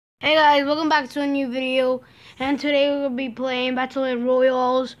Hey guys, welcome back to a new video, and today we're gonna be playing Battle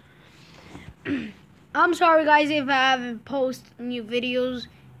Royals. I'm sorry guys if I haven't posted new videos.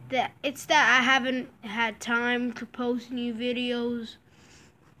 It's that I haven't had time to post new videos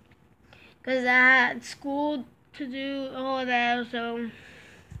because I had school to do all of that. So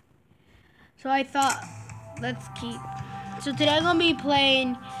I thought let's keep. So today I'm gonna be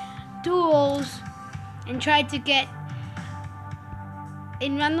playing duels and try to get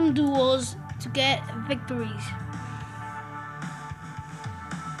in random duels to get victories.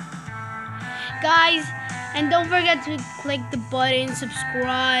 Guys, and don't forget to click the button,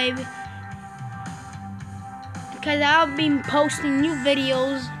 subscribe, because I'll be posting new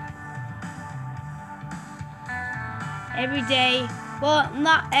videos every day. Well,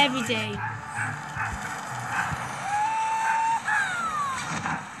 not every day.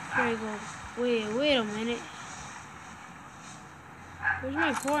 There we go. Wait a minute. Where's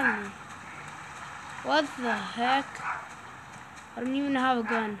my partner? What the heck? I don't even have a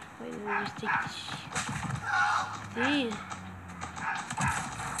gun. Wait, let me just take this. Damn.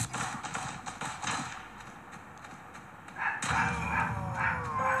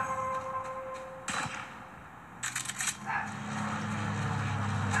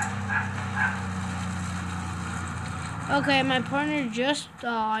 Okay, my partner just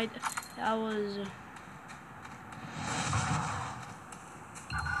died. That was...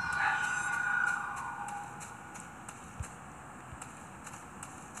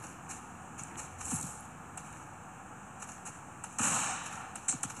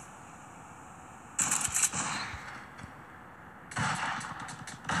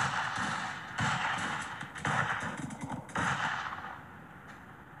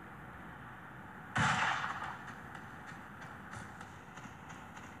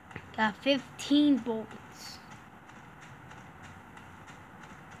 got 15 bullets.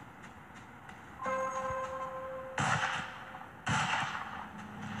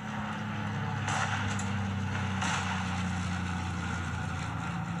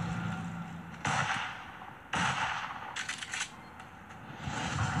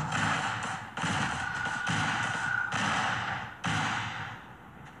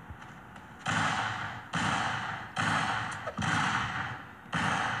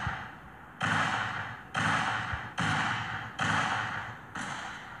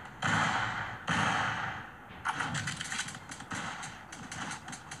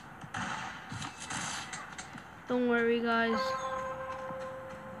 Don't worry, guys.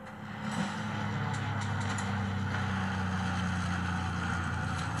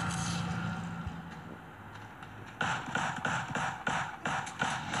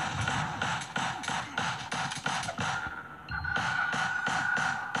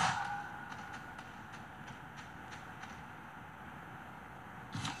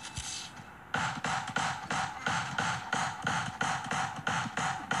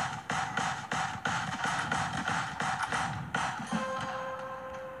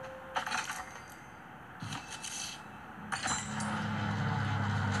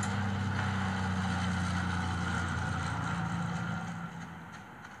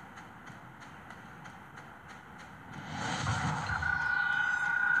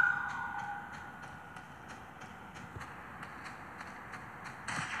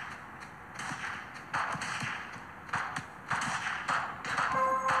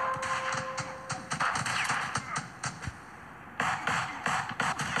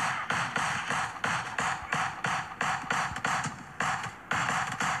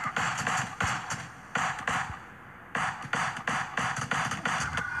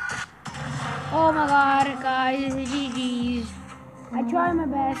 Oh my god, guys, GG's. I tried my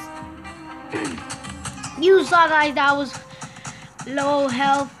best. You saw, guys, that was low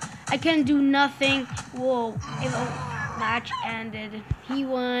health. I couldn't do nothing. Whoa, match ended. He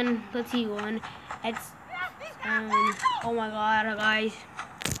won. Let's see, he won. It's, oh my god, guys.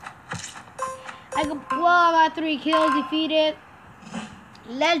 I got 3 kills, defeated.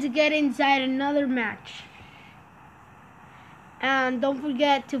 Let's get inside another match. And don't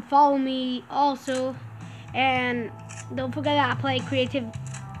forget to follow me also. And don't forget that I play creative.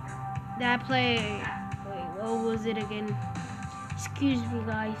 Wait, what was it again? Excuse me,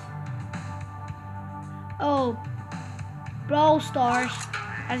 guys. Oh, Brawl Stars.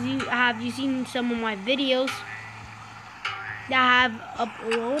 Have you seen some of my videos that I have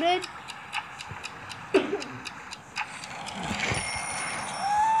uploaded?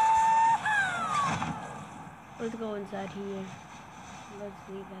 Let's go inside here. Let's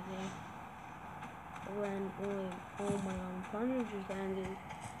leave that there. Oh my god, my partner just ended.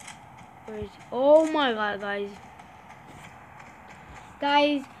 Where is he? Oh my god, guys.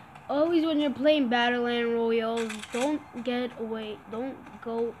 Guys, always when you're playing Battleland Royals, don't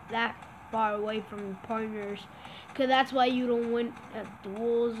go that far away from your partners, because that's why you don't win at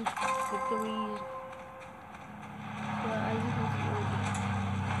duels, victories. But as you can see,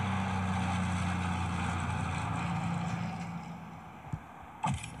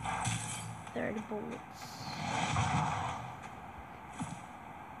 30 bullets.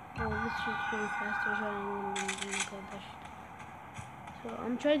 Oh, this shit's going faster, so I'm gonna get that shit. So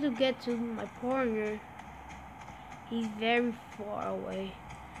I'm trying to get to my partner. He's very far away.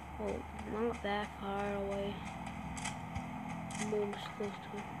 Well, not that far away. I'm almost close to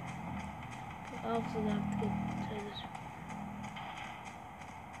him. But I also have to get to this.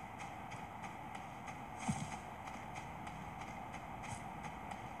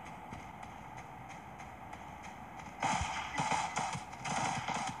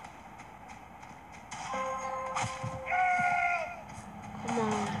 Come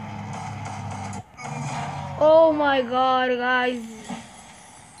on. Oh my god, guys.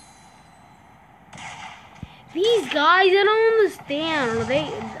 These guys, I don't understand.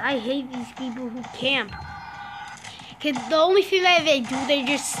 I hate these people who camp. Cause the only thing that they do, they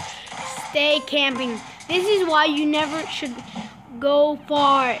just stay camping. This is why you never should go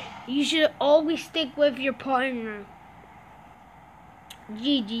far. You should always stick with your partner.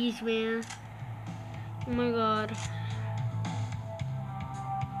 GG's, man. Oh my god.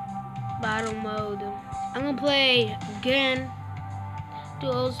 Battle mode. I'm gonna play again.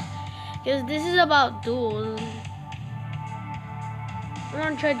 Duels. Because this is about duels. I'm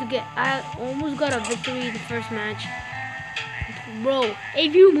gonna try to get. I almost got a victory the first match. Bro,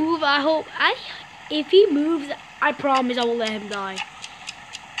 if you move, if he moves, I promise I will let him die.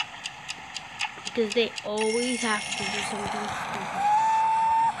 Because they always have to do something stupid.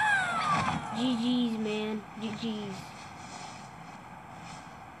 GG's, man. GG's.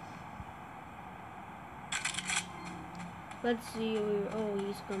 Let's see. Oh,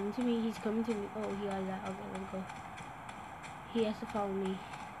 he's coming to me. He's coming to me. Oh, he has that. Okay, let's go. He has to follow me.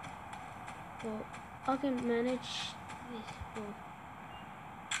 Well, I can manage this. Well,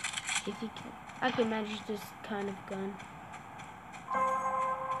 if he can, I can manage this kind of gun.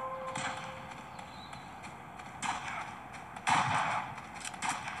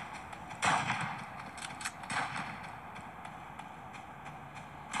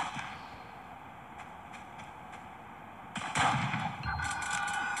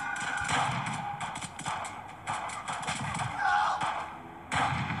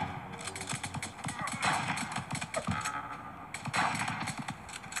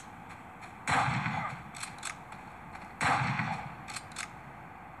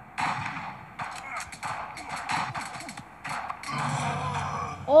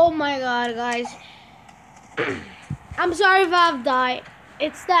 Oh my god, guys. I'm sorry if I've died.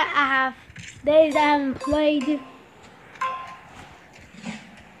 It's that I have days I haven't played.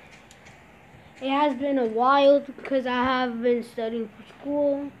 It has been a while because I have been studying for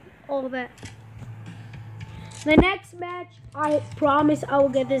school, all that. The next match, I promise I will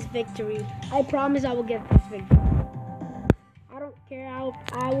get this victory. I promise I will get this victory. I don't care how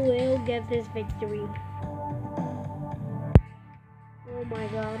I will get this victory. Oh my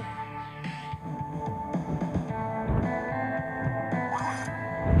god.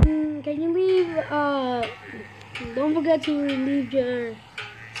 Can you leave, don't forget to leave your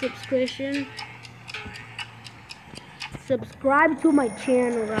subscription. Subscribe to my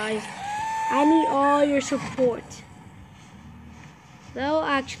channel, guys. I need all your support. That'll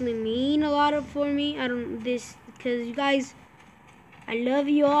actually mean a lot for me. Because you guys, I love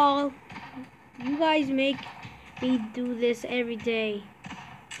you all. You guys make me do this every day.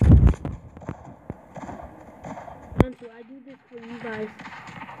 I do this for you guys.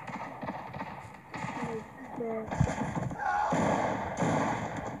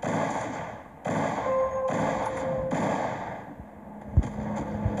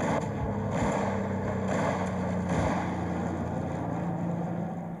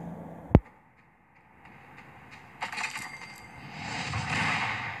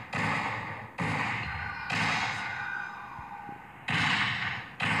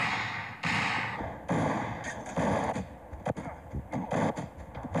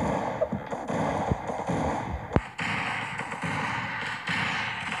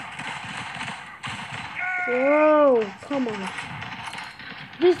 Whoa, come on.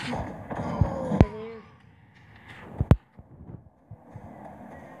 This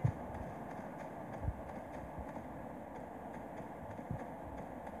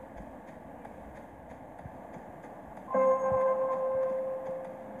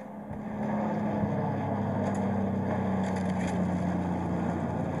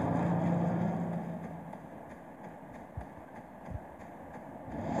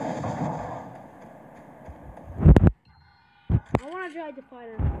try to find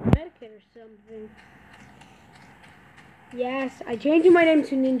a medkit or something. Yes, I changed my name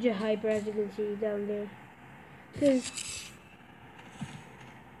to Ninja Hyper, as you can see down there. Because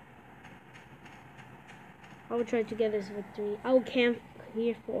I will try to get this victory. I will camp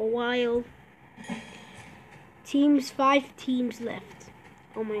here for a while. Teams, 5 teams left.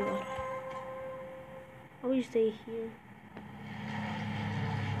 Oh my god. I will stay here.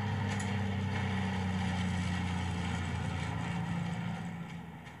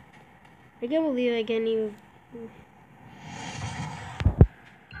 I can't believe I can't even.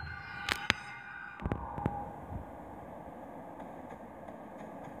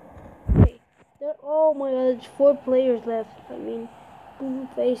 Wait, oh my god, there's 4 players left. I mean,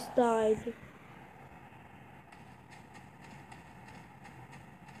 Blueface died.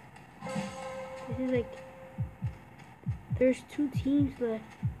 This is like, there's 2 teams left.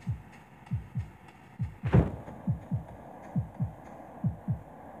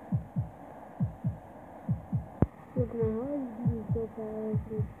 Look, my heart is beating so fast.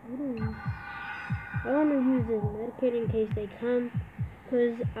 I want to use this medkit in case they come,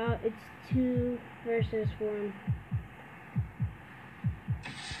 because it's 2 versus 1.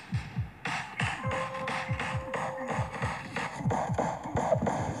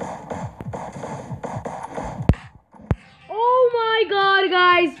 Oh my god,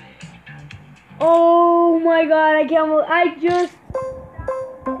 guys! Oh my god, I can't believe I just.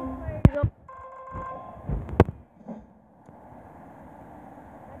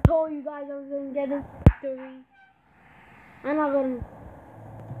 I told you guys I was gonna get a victory. I'm not gonna.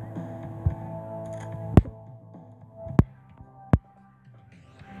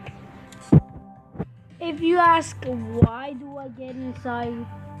 If you ask why do I get inside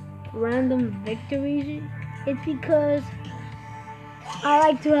random victories, it's because I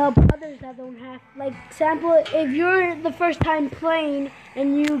like to help others that don't have. Like, example, if you're the first time playing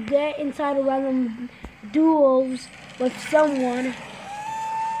and you get inside a random duels with someone,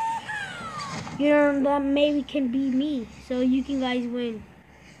 you know, that maybe can be me. So you can guys win.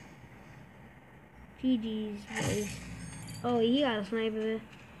 GG's, boys. Oh, he got a sniper.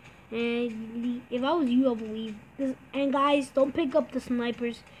 And if I was you, I believe this. And guys, don't pick up the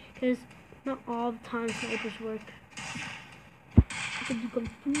snipers, because not all the time snipers work. I can do kung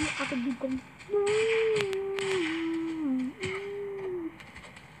fu. I can do kung fu.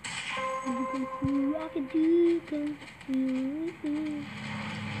 I can do kung fu.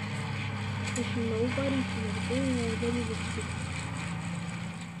 There's nobody here. Oh, let me just get.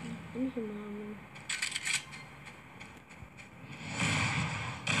 Let me some ammo.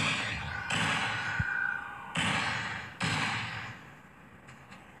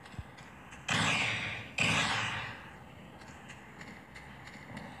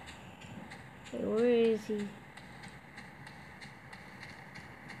 Hey, where is he?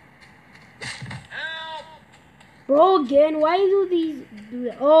 Help! Bro, again, why do these do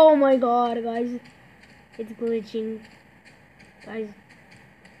that? Oh my god, guys. It's glitching. Guys,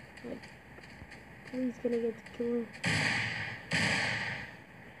 like, please gonna get the killer.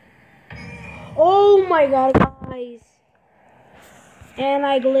 Oh my god, guys. And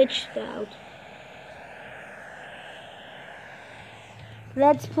I glitched out.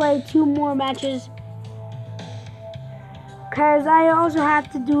 Let's play 2 more matches, because I also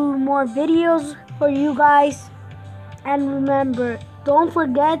have to do more videos for you guys. And remember, don't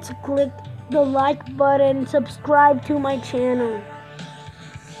forget to click the like button, subscribe to my channel.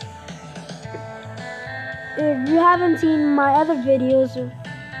 If you haven't seen my other videos,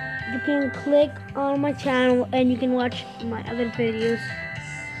 you can click on my channel and you can watch my other videos.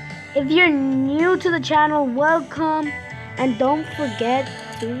 If you're new to the channel, welcome. And don't forget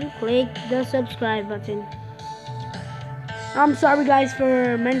to click the subscribe button. I'm sorry guys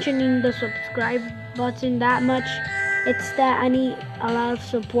for mentioning the subscribe button that much. It's that I need a lot of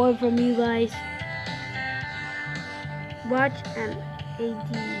support from you guys. Watch an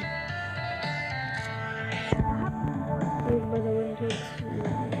AD.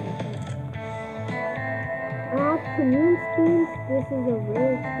 Afternoon skins, this is a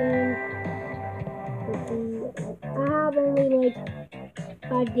rare skin. I have only like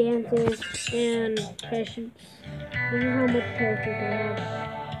 5 dances and parachutes. This is how much parachutes I have.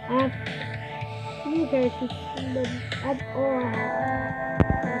 I have 3 parachutes, but that's all I have.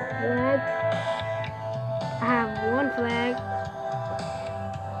 Flags. I have 1 flag,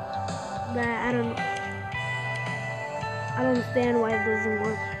 but I don't understand why it doesn't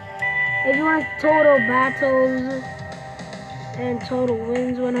work. If you want total battles and total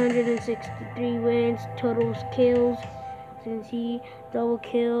wins, 163 wins, total kills. You can see double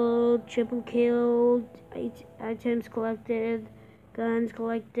kill, triple kill, items collected, Guns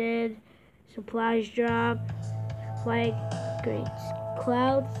collected. Supplies drop. Flag great.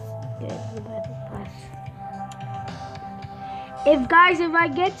 Clouds. Get the battle pass. If I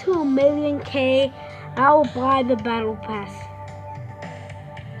get to 1,000,000, I will buy the battle pass.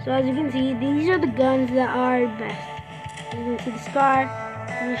 So as you can see, these are the guns that are best. As you can see, the SCAR,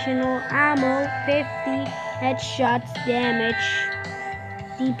 additional ammo, 50 headshots, damage,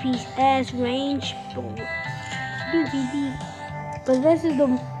 DPS, range, bullets. You can see but this is the.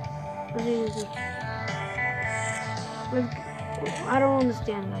 I don't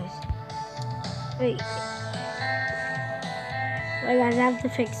understand, guys. Wait. Wait, guys, I have to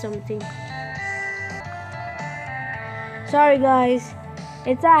fix something. Sorry, guys. I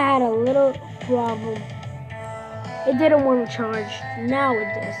had a little problem. It didn't want to charge. Now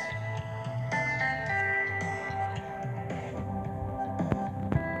it does.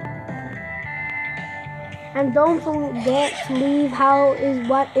 And don't forget to leave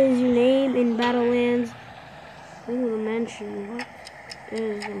what is your name in Battlelands. I think the mention. What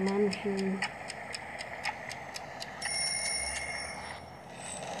is the mention?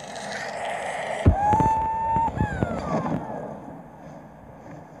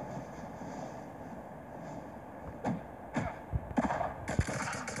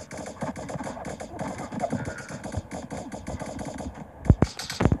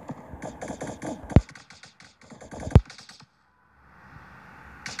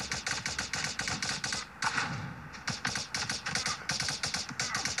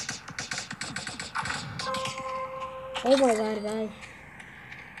 Oh my god, guys.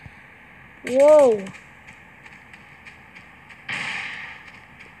 Whoa.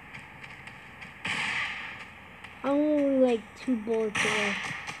 I'm only like 2 bullets away.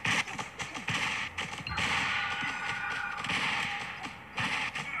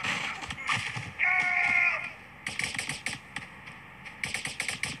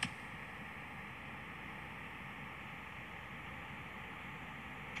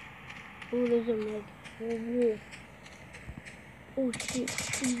 Oh, there's a meg. Oh, oh shit.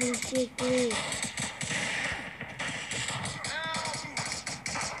 Oh shit. Oh.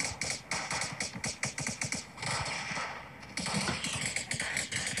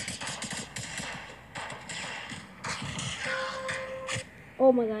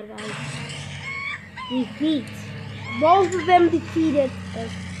 Oh my god, guys. Defeat. Both of them defeated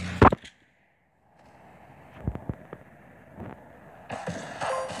us.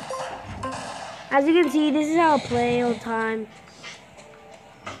 As you can see, this is how I play all the time.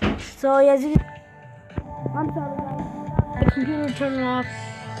 So, as you can I'm sorry, guys. The computer turned off.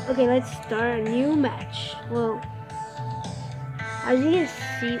 Okay, let's start a new match. Well, as you can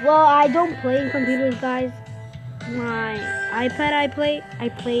see, well, I don't play in computers, guys. My iPad I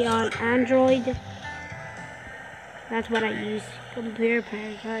play on Android. That's what I use. Computer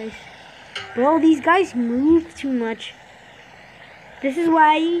pair, guys. Bro, these guys move too much. This is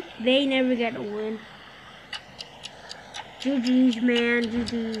why they never get a win. GG's, man,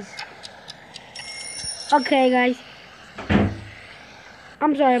 GG's. Okay, guys.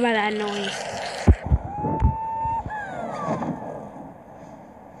 I'm sorry about that noise.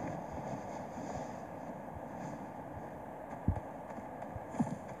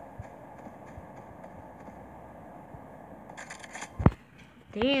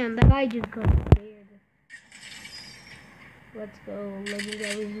 Damn, that guy just got scared. Let's go,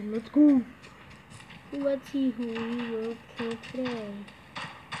 legendary. Let's go. Let's see who we will kill today.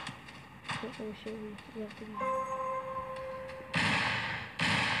 Oh shit, we have to be.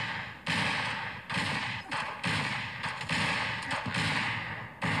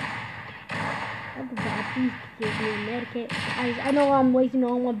 Please give me a medikit. I know I'm wasting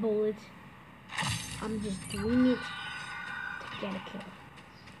all my bullets. I'm just doing it to get a kill.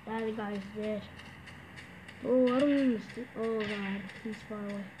 That guy's dead. Oh, I don't understand. Oh god, he's far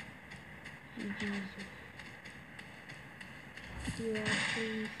away. GG's. Yeah,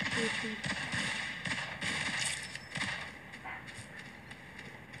 please.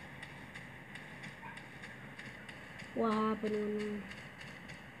 What happened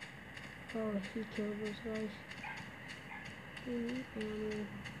when oh, he killed those guys. And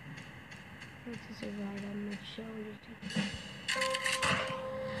let's survive. I'm not sure.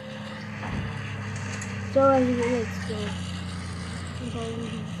 So let's go. Follow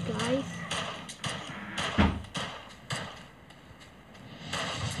these guys.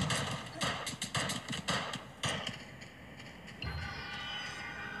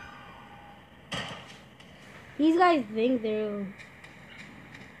 These guys think they're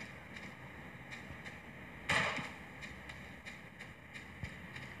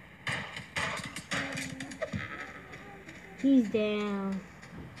He's down.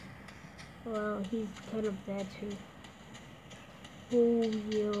 Well, he's kind of dead too. Oh,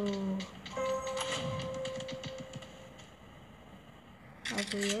 yo.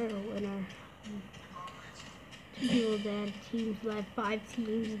 Actually, you're a winner. 2 people dead. Teams left. 5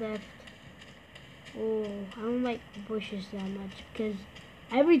 teams left. Oh, I don't like bushes that much because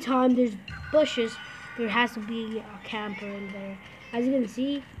every time there's bushes, there has to be a camper in there. As you can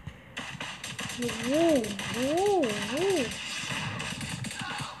see. Whoa, whoa, whoa.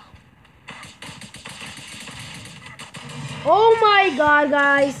 Oh my god,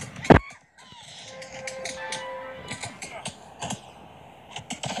 guys.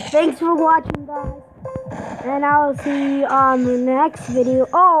 Thanks for watching, guys. And I will see you on the next video.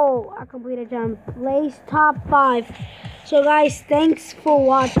 Oh, I completed jump. Place top 5. So, guys, thanks for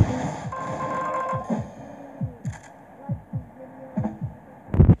watching.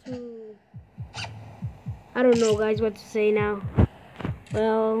 I don't know, guys, what to say now.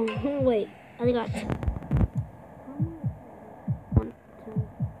 Well, wait. I got 1, 2,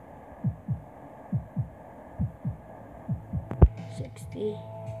 60.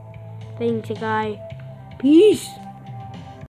 Thanks, guys. Peace.